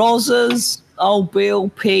 Rozzers, Old Bill,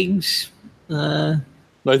 Pigs,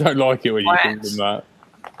 They don't like it when you call them that.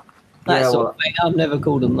 that Yeah, sort well- of thing. I've never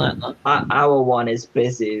called them that. No. Our one is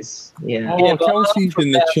busies. Yeah. Oh, but I'm Chelsea's from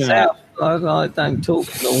in the down chat. south. I don't talk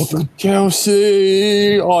northern.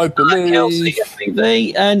 Chelsea, I believe. Kelsey,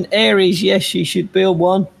 FPV, and Aries, yes, she should build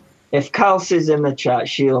one. If Kelsey's in the chat,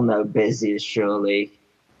 she'll know busies surely.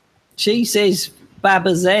 She says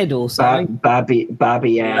Baba Z or something. Babby,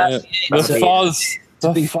 yeah. Yeah. That's The it. fuzz.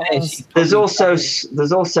 To be The fair, fuzz. she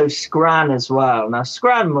There's also Scran as well. Now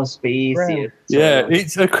Scran must be easier. to- Yeah,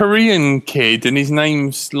 it's a Korean kid, and his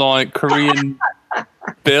name's like Korean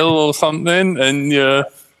Bill or something, and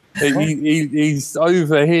he's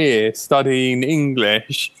over here studying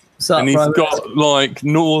English, Sup, and he's bro? got like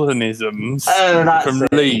northernisms Oh, that's from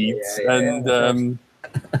it. Leeds, Yeah, and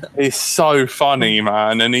it's so funny,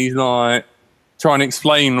 man. And he's like trying to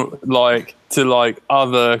explain like to like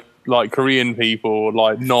other like Korean people,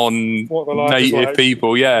 like What the life is non-native like.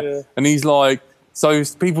 people, Yeah. and he's like, so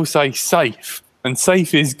people say safe, and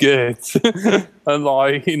safe is good, and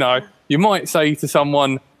like you might say to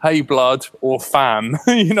someone, "Hey, blood," or "fam,"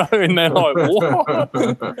 and they're like, "What?"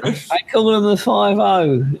 I call them the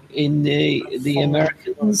 5-0 in the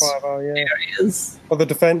Americans 5-0, yeah. areas. Or the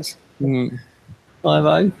defence.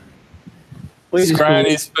 5-0. We just Scran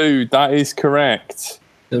call it is food. That is correct.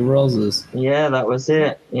 the Rozzers. Yeah, that was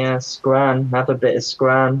it. Yeah, Scran. Have a bit of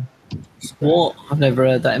Scran. What? I've never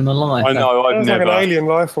heard that in my life. I know. I've Sounds never. like an alien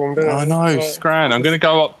life form, doesn't it? I know, Like, Scran. I'm going to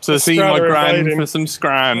go up to The see my Scran are gran invading. for some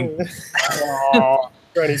Scran.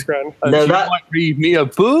 Granny Scran. And No, she that- might read me a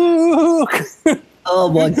book. Oh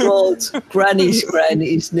my God. Granny Scran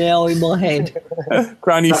is now in my head.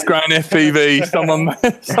 Granny Scran FPV. Someone made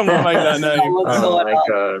that name. Someone Oh sign my up.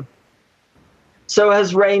 god. So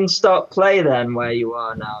has rain stopped play then where you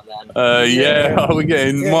are now then? Yeah, we're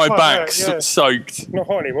getting Yeah, my it's like back's that, yeah. soaked. Not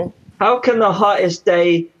hot anymore. How can the hottest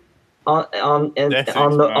day on Essex,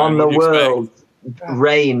 the man, the what do you world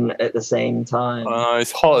rain at the same time?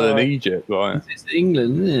 It's hotter than Egypt, right? It's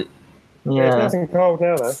England, isn't it? It's Yeah. nice and cold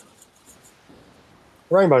now, though.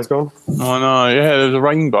 Rainbow's gone. I know. Yeah, there's a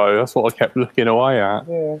rainbow. That's what I kept looking away at.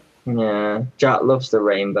 Yeah. Yeah. Jack loves the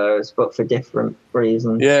rainbows, but for different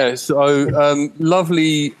reasons. Yeah. So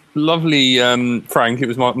lovely, Frank. It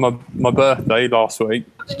was my birthday last week.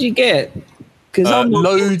 What did you get? Because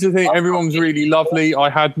Loads of things. Everyone was really lovely. I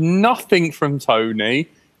had nothing from Tony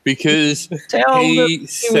because Tell them he it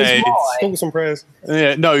was said, mine. Thoughts and prayers.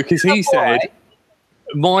 yeah, no, because he Why? said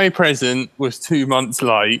my present was 2 months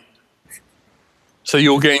late, so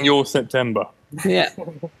you're getting yours September, Yeah.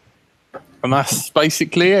 and that's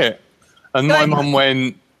basically it. And my Good. mum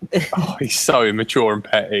went, "Oh, he's so immature and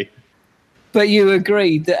petty." But you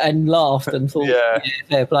agreed and laughed and thought, Yeah.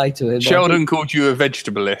 fair play to him. Sheldon called you a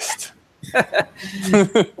vegetableist.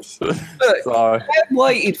 So, I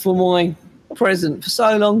waited for my present for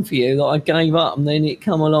so long for you that I gave up, and then it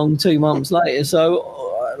come along 2 months later.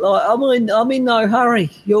 So, like, I'm in no hurry.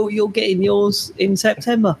 You're getting yours in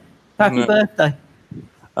September. Happy No. birthday!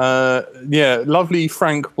 yeah, lovely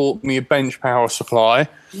Frank bought me a bench power supply,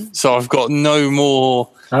 so I've got no more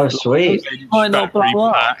Oh, sweet. Might not battery blow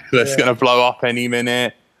up. pack that's Yeah. going to blow up any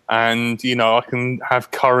minute, and I can have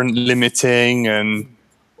current limiting and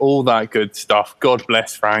all that good stuff. God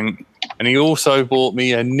bless Frank. And he also bought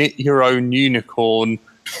me a knit your own unicorn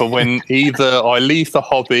for when either I leave the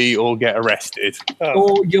hobby or get arrested.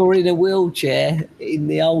 Or you're in a wheelchair in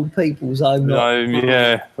the old people's home.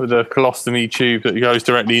 Yeah, with a colostomy tube that goes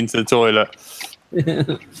directly into the toilet.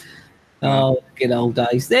 Oh, good old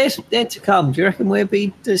days. They're to come. Do you reckon we'll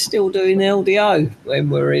be still doing LDO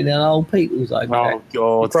when we're in an old people's home? Oh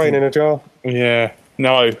God! Brain in a jar. Yeah,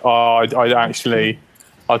 no,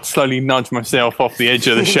 I'd slowly nudge myself off the edge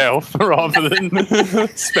of the shelf rather than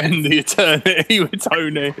spend the eternity with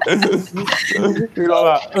Tony. Do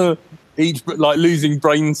like that. Each like losing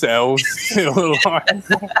brain cells, like, and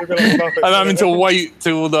having to wait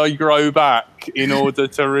till they grow back in order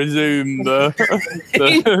to resume the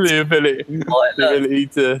ability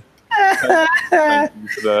to. Thank you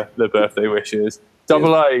for the birthday wishes.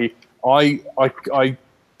 Double A, I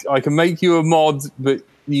can make you a mod, but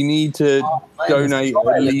you need to donate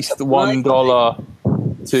at least $1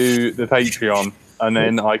 to the Patreon, and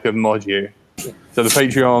then I can mod you. So the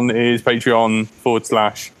Patreon is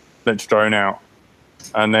Patreon/Let's Drone Out,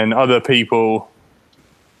 and then other people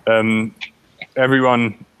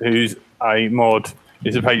everyone who's a mod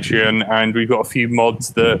is a Patreon, and we've got a few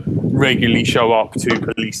mods that regularly show up to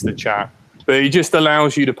police the chat. But it just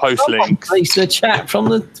allows you to post links. Police the chat from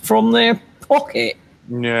their pocket.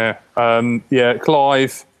 Yeah,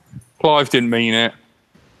 Clive didn't mean it.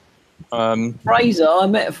 Fraser, I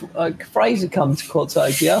met Fraser come to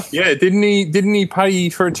Quadtopia. Yeah, didn't he pay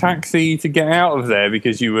you for a taxi to get out of there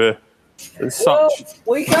because you were such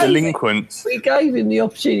delinquents? We gave him the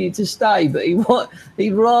opportunity to stay, but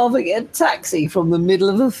he'd rather get a taxi from the middle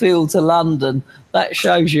of the field to London. That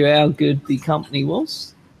shows you how good the company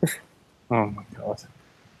was. Oh my God.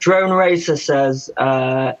 Drone Racer says,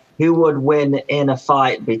 who would win in a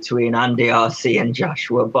fight between Andy RC and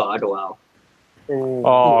Joshua Bardwell?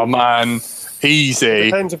 Oh man,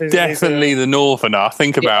 easy. Definitely the Northerner.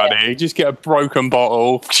 Think about it. You just get a broken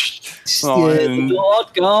bottle.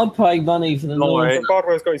 I'd pay money for the Northerner.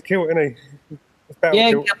 Bardwell's got his kilt, hasn't he?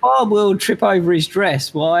 Yeah, Bardwell will trip over his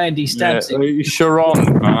dress while Andy stabs him.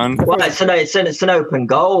 Sharon, man. Well, it's an open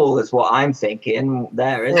goal, is what I'm thinking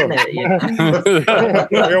there, isn't it? You know?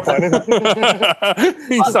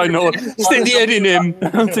 He's so naughty. Stick the head in him.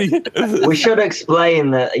 We should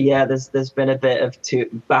explain that. Yeah, there's been a bit of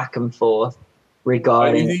back and forth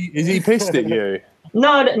regarding. Is he pissed at you?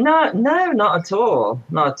 No, not at all.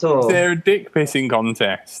 Not at all. Is there a dick pissing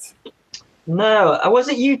contest? No, was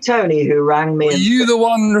it you, Tony, who rang me? Were you the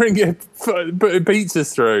one ringing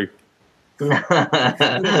pizzas through?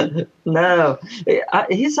 No,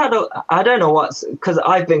 he's had I don't know what's, because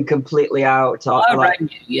I've been completely out. I rang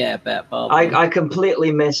you, about Bob. I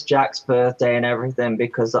completely missed Jack's birthday and everything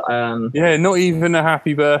because not even a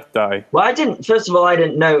happy birthday. Well, first of all, I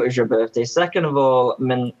didn't know it was your birthday. Second of all, I'm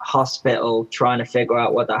in hospital trying to figure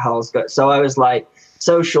out what the hell's going. So I was like,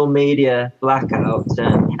 social media blackout.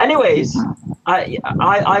 Anyways,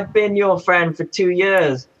 I've been your friend for 2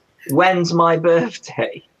 years. When's my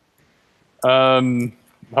birthday? I don't.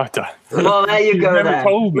 Well, there you go. Never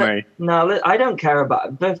told me. No, I don't care about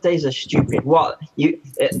it. Birthdays are stupid. What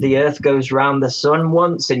the Earth goes round the sun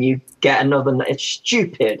once, and you get another. It's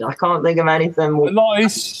stupid. I can't think of anything. That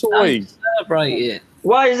is sweet. Celebrate it.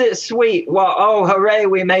 Why is it sweet? Well, oh, hooray,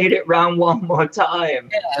 we made it round one more time.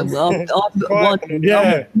 Yeah, well,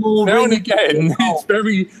 now and again,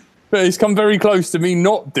 it's come very close to me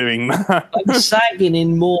not doing that. I'm sagging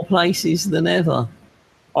in more places than ever.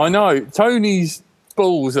 I know. Tony's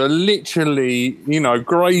balls are literally,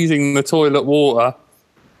 grazing the toilet water.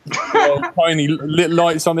 Tony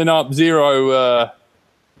light something up. Zero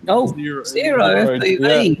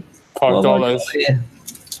FPV. $5.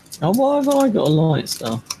 Oh, why have I got a light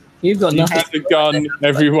stuff? You've got nothing. He has a gun.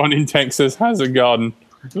 Everyone in Texas has a gun.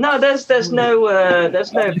 No, there's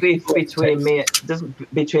no beef between me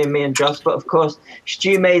and Josh. But of course,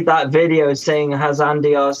 Stu made that video saying, has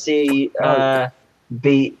Andy RC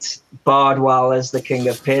beat Bardwell as the King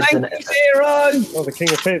of Pits? Thank you, Zero. Oh, the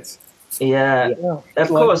King of Pits. Yeah. Of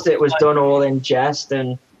course it was done all in jest,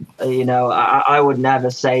 and I would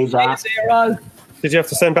never say that. Zero. Did you have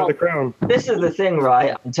to send back the crown? This is the thing,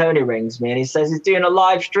 right? Tony rings me and he says he's doing a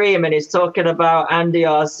live stream and he's talking about Andy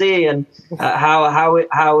RC and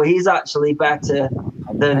how he's actually better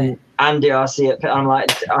than Andy RC. I'm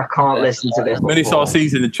like, I can't listen to this. Menace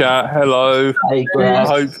RC's in the chat. Hello. Hey, Greg.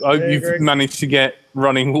 I hope you've managed to get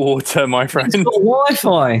running water, my friend. He's got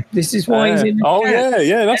Wi-Fi. This is why he's in the chat.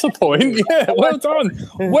 Yeah, that's a point. Yeah, well done.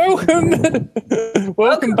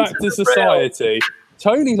 Welcome back to society.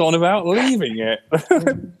 Tony's on about leaving it.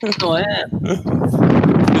 I am.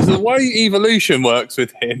 Because the way evolution works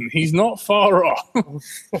with him, he's not far off.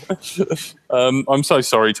 I'm so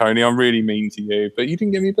sorry, Tony. I'm really mean to you, but you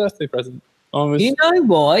didn't give me a birthday present. You know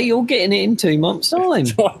why? You're getting it in 2 months' time.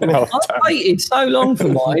 I've waited so long for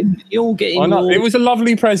mine. You're getting. I know. It was a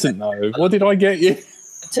lovely present, though. What did I get you?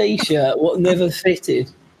 A T-shirt. What never fitted.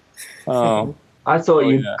 Oh. I thought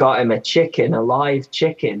you got him a live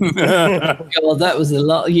chicken. God, that was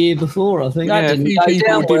the year before, I think. Yeah,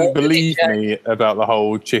 people didn't believe me about the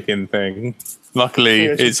whole chicken thing. Luckily,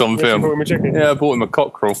 it's on film. Yeah, I bought him a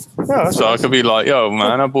cockerel. Oh, so nice. I could be like, yo,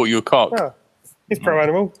 man, I bought you a cock. Oh, he's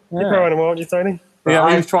pro-animal. You're pro-animal, aren't you, Tony? Yeah,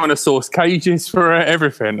 he was trying to source cages for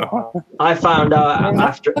everything. I found out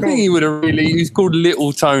after... I think he would have he's called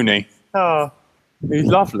Little Tony. Oh. He's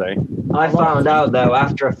lovely. I found out, though,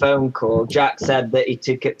 after a phone call, Jack said that he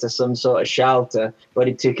took it to some sort of shelter, but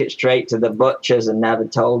he took it straight to the butcher's and never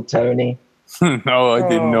told Tony. No, I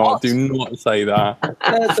did not. Do not say that.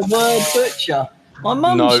 The word butcher. My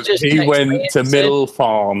mum's No, just he texted me went and to said- Middle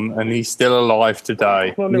Farm and he's still alive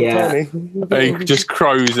today. Not little Yeah. Tony. He just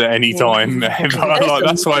crows at any time. Like,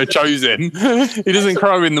 that's why I chose him. He doesn't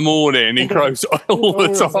crow in the morning. He crows all the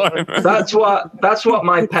time. That's what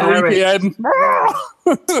my 3 parents. p.m.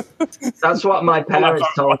 That's what my parents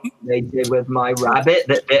told me they did with my rabbit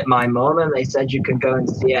that bit my mum, and they said you can go and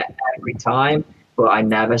see it every time, but I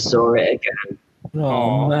never saw it again.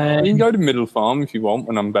 Oh, You man. can go to Middle Farm if you want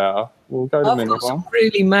when I'm better. We'll go to I've Middle got some Farm.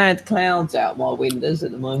 really mad clouds out my windows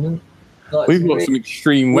at the moment. Like We've got really some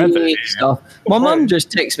extreme weird weather here. stuff. My mum just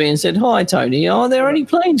texted me and said, "Hi, Tony. Are there any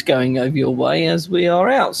planes going over your way?" As we are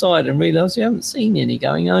outside and realise we haven't seen any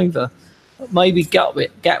going over. Maybe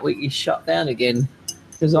Gatwick is shut down again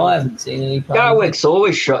because I haven't seen any planes. Gatwick's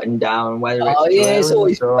always shutting down, whether it's Oh yeah, it's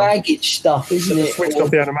always drones or- baggage stuff, isn't it? Switched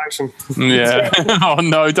off the animation. Yeah. Oh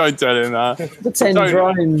no, don't tell him that. Pretend So,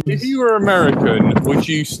 drones. If you were American, would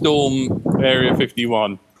you storm Area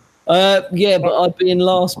 51? Yeah, but I'd be in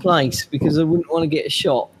last place because I wouldn't want to get a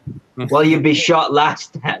shot. Well, you'd be shot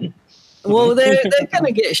last then. Well, they're going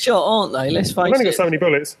to get shot, aren't they? Let's I've face only got it. so many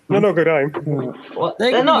bullets. They're not good aim. What?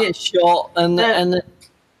 They're They're going not. to get shot, and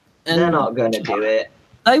They're not going to do it.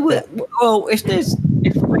 They would. Well, if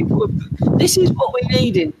people, this is what we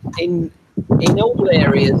need in all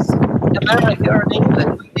areas. America and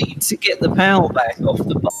England, we need to get the power back off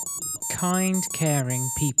the Kind, caring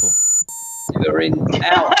people. who are in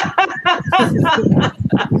power.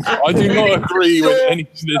 I do not agree with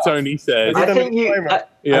anything that Tony said. I think you.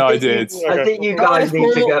 Yeah, I think did. I think you guys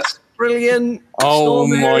need to go. Brilliant. Oh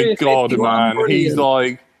Storm my Area god, 51, man. He's brilliant.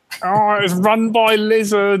 like, oh, it's run by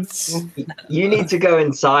lizards. You need to go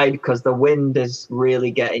inside because the wind is really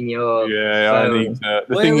getting your. Yeah, I phone. need to.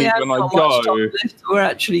 The Well, thing we is, haven't when I got much go, time left. We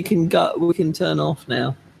actually can go. We can turn off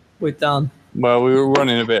now. We're done. well, we were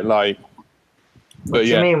running a bit late. What But do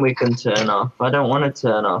you yeah, mean we can turn off? I don't want to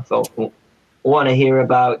turn off. I want to hear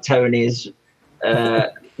about Tony's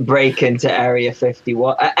break into Area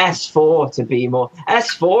 51. S4 to be more.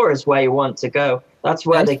 S4 is where you want to go. That's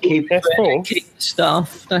where they keep. S4. Keep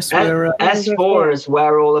stuff. That's where. S4 is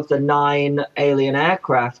where all of the 9 alien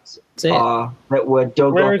aircraft That's it. are that were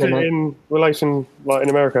dug Where up is it in relation, like in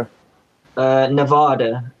America?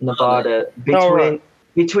 Nevada, right.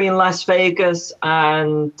 between Las Vegas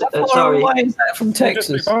and How far away is that from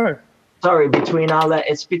Texas? Oh, between LA.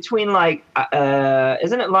 It's between like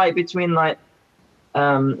isn't it like between like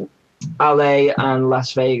LA and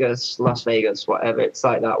Las Vegas, whatever. It's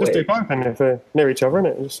like that just do way. both then if they're near each other,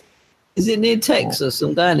 isn't it? Just, Is it near Texas?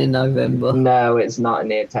 I'm going in November. No, it's not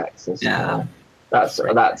near Texas. Yeah. No. That's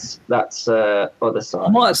other I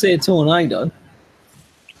side. might see a tornado.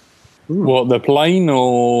 what, the plane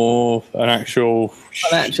or an actual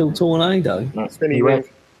An actual tornado. spinny You went-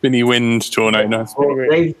 wing. spinny wind tornado? Spinny wing.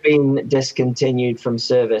 They've been discontinued from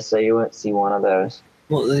service, so you won't see one of those.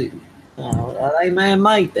 What the? Oh, are they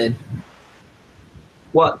man-made then?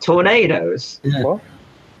 What, tornadoes? Yeah. What?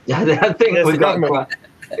 I think Yes, we the got government.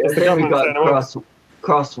 I think we government got saying it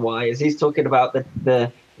crosswise. He's talking about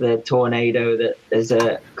the tornado that is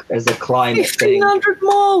a climate thing. 1,500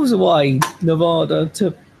 miles away, Nevada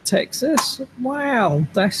to Texas. Wow,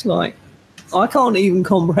 that's like I can't even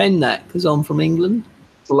comprehend that because I'm from England.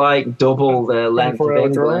 It's like double the length of 24-hour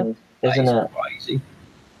drive. England, isn't That it? is crazy.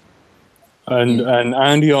 And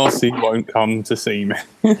Andy RC won't come to see me.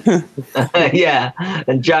 Yeah,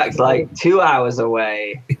 and Jack's like 2 hours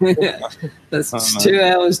away. That's Oh, no. 2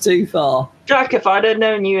 hours too far. Jack, if I'd have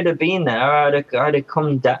known you'd have been there, I'd have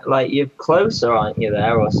come down. Like you're closer, aren't you?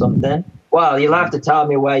 There or something. Well, you'll have to tell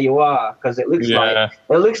me where you are because it looks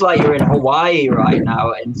like you're in Hawaii right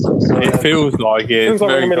now in some sort It of. feels like it. Feels It's like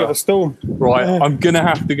we're in very the middle of a cold. storm. Right, I'm gonna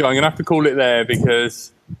have to call it there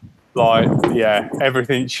because, like, yeah,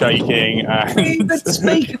 everything's shaking We and even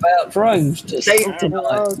speak about drones just They-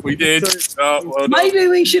 tonight. we did. Well done. Maybe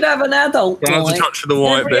we should have an adult Don't have to night. touch the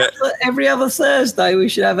white bit. Every other Thursday, we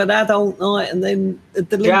should have an adult night and then a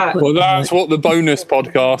delinquent Well, that's night. what the bonus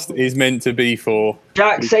podcast is meant to be for.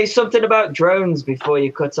 Jack, say something about drones before you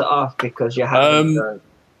cut it off because you haven't. done.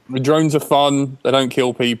 The drones are fun. They don't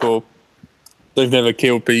kill people. They've never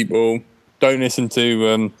killed people. Don't listen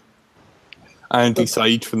to Andy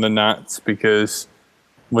Sage from the Nats because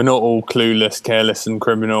we're not all clueless, careless, and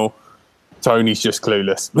criminal. Tony's just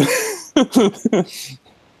clueless.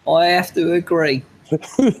 I have to agree.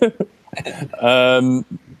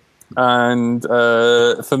 And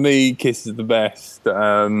for me, Kiss is the best.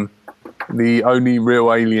 The only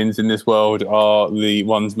real aliens in this world are the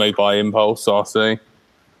ones made by Impulse RC.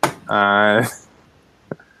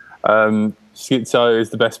 Schizo is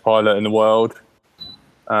the best pilot in the world.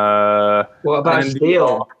 What about Andy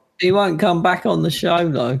Steel? He won't come back on the show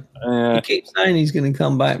though. He keeps saying he's going to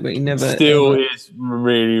come back, but he never. Still is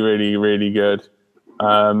really, really, really good.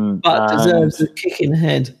 But deserves a kick in the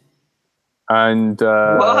head. And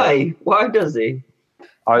why? Why does he?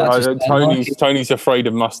 Tony's afraid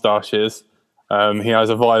of mustaches. He has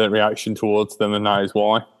a violent reaction towards them, and that is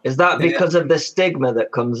why. Is that because of the stigma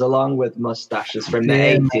that comes along with mustaches from the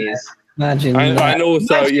 80s? Imagine. And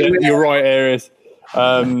also, you're right, Aries.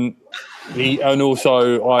 And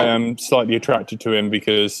also, I am slightly attracted to him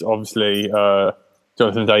because obviously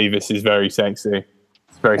Jonathan Davis is very sexy.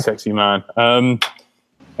 He's a very sexy man. I'm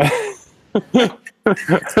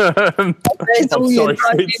sorry,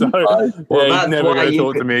 Schizo. He's never going to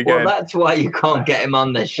talk to me again. Well, that's why you can't get him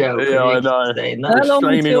on the show. Yeah, I know.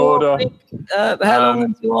 Restraining order. How long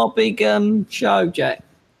until our big show, Jack?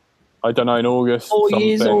 I don't know, in August. 4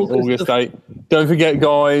 years, August 8. Don't forget,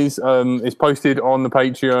 guys, it's posted on the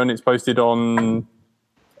Patreon. It's posted on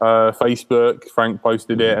Facebook. Frank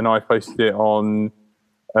posted it, and I posted it on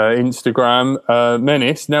Instagram.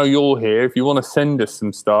 Menace, now you're here. If you want to send us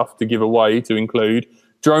some stuff to give away, to include,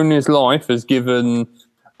 Drone is Life has given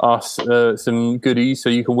us some goodies, so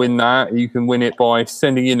you can win that. You can win it by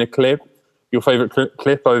sending in a clip, your favourite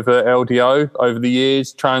clip over LDO over the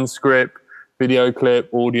years, transcript, video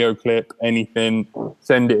clip, audio clip, anything.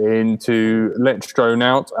 Send it in to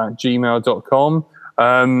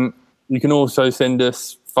letsdroneout@gmail.com. You can also send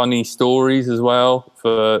us funny stories as well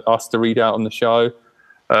for us to read out on the show.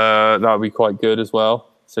 That would be quite good as well.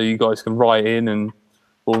 So you guys can write in and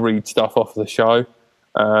we'll read stuff off the show.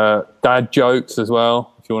 Dad jokes as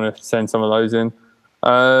well, if you want to send some of those in.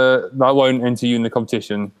 That won't enter you in the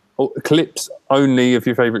competition. Clips only of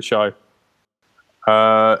your favourite show.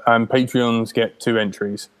 And Patreons get 2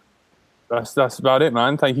 entries. That's about it,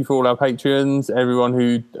 man. Thank you for all our Patreons, everyone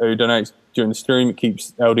who donates during the stream. It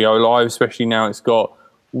keeps LDO alive, especially now it's got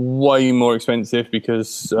way more expensive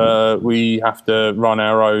because we have to run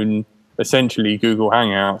our own, essentially, Google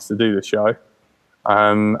Hangouts to do the show.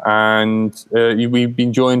 We've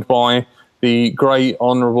been joined by the great,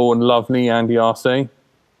 honourable and lovely Andy RC.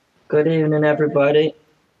 Good evening, everybody.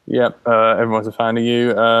 Yep, everyone's a fan of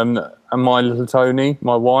you. And my little Tony,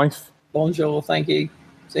 my wife. Bonjour, thank you.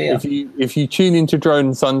 See ya. If you tune into Drone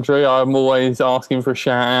and Sundry, I'm always asking for a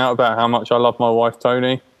shout out about how much I love my wife,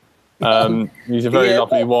 Tony. She's a very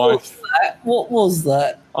lovely wife. What was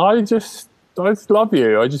that? I just love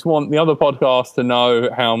you. I just want the other podcast to know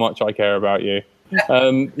how much I care about you.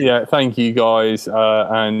 Thank you guys.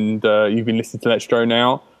 And you've been listening to Let's Drone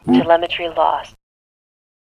Out. Telemetry lost.